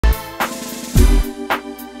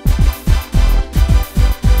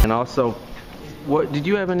And also, what did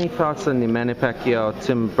you have any thoughts on the Manny Pacquiao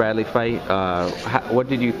Tim Bradley fight? What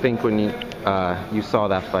did you think when you saw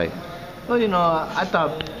that fight? Well, I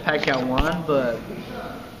thought Pacquiao won, but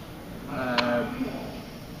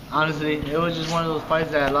honestly, it was just one of those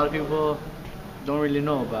fights that a lot of people don't really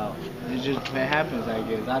know about. It happens, I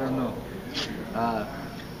guess. I don't know.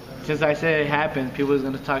 Since I said it happens, people is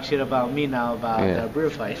gonna talk shit about me now about the Brewer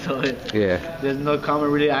fight. So there's no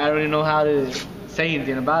comment really. I don't even know how to say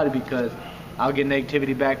anything about it because I'll get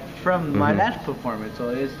negativity back from my last performance. So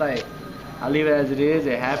it's like I'll leave it as it is.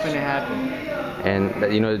 It happened. It happened. And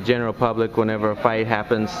the general public, whenever a fight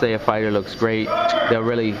happens, say a fighter looks great, they'll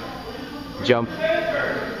really jump.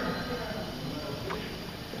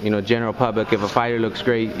 General public, if a fighter looks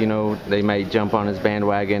great, they might jump on his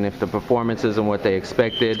bandwagon if the performance isn't what they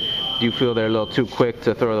expected. Do you feel they're a little too quick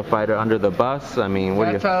to throw the fighter under the bus? I mean,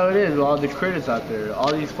 that's how it is with all the critics out there.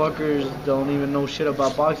 All these fuckers don't even know shit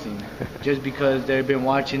about boxing. Just because they've been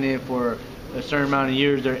watching it for a certain amount of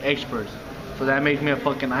years, they're experts. So that makes me a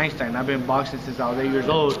fucking Einstein. I've been boxing since I was 8 years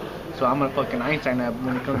old, so I'm a fucking Einstein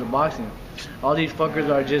when it comes to boxing. All these fuckers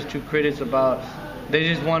are just too critics about. They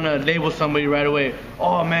just want to label somebody right away.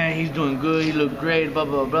 Oh man, he's doing good. He looked great. Blah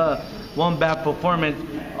blah blah. One bad performance.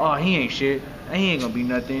 Oh, he ain't shit. He ain't gonna be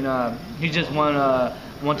nothing. He's just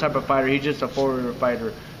one type of fighter. He's just a forward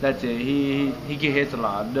fighter. That's it. He get hits a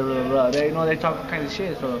lot. Blah blah blah. They talk all kinds of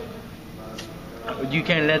shit. So you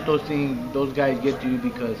can't let those guys get to you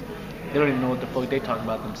because they don't even know what the fuck they talk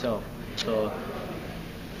about themselves. So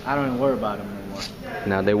I don't even worry about them anymore.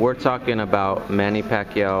 Now, they were talking about Manny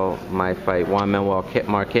Pacquiao might fight Juan Manuel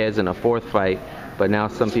Marquez in a fourth fight, but now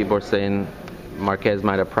some people are saying Marquez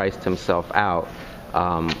might have priced himself out.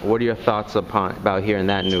 What are your thoughts about hearing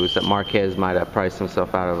that news, that Marquez might have priced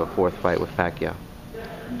himself out of a fourth fight with Pacquiao?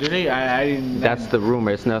 Did he? I didn't. That's the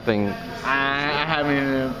rumor. It's nothing. I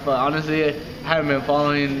haven't. Honestly, I haven't been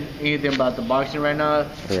following anything about the boxing right now.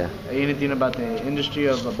 Yeah. Anything about the industry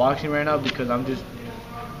of the boxing right now because I'm just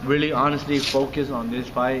really honestly focused on this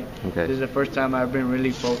fight. Okay. This is the first time I've been really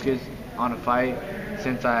focused on a fight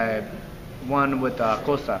since I won with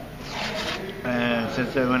Costa. And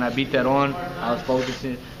since when I beat that on, I was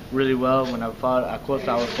focusing really well. When I fought Acosta,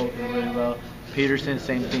 I was focusing really well. Peterson,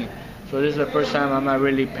 same thing. So this is the first time I'm not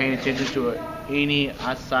really paying attention to any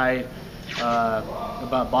outside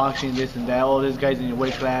about boxing, this and that. Oh, this guy's in your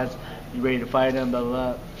weight class. You ready to fight him? Blah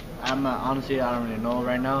blah. Honestly, I don't really know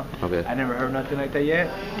right now. Okay. I never heard nothing like that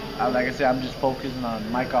yet. Like I said, I'm just focusing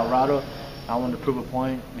on Mike Alvarado. I want to prove a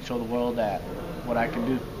point and show the world that what I can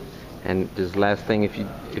do. And just last thing, if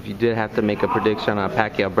you did have to make a prediction on a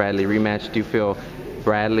Pacquiao-Bradley rematch, do you feel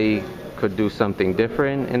Bradley could do something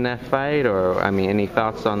different in that fight? Or, any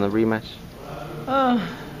thoughts on the rematch?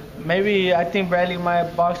 Maybe I think Bradley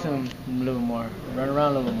might box him a little more, run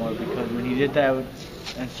around a little more, because when he did that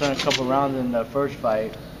and spent a couple rounds in the first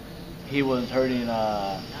fight, he was hurting,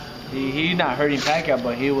 he not hurting Pacquiao,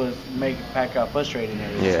 but he was making Pacquiao frustrated and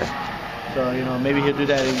everything. Yeah. So, maybe he'll do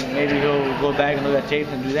that. Maybe he'll go back and look at tapes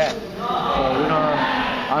and do that. So,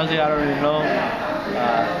 honestly, I don't really know.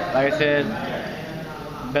 Like I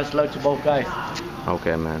said, best luck to both guys.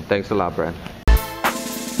 Okay, man. Thanks a lot, Brad.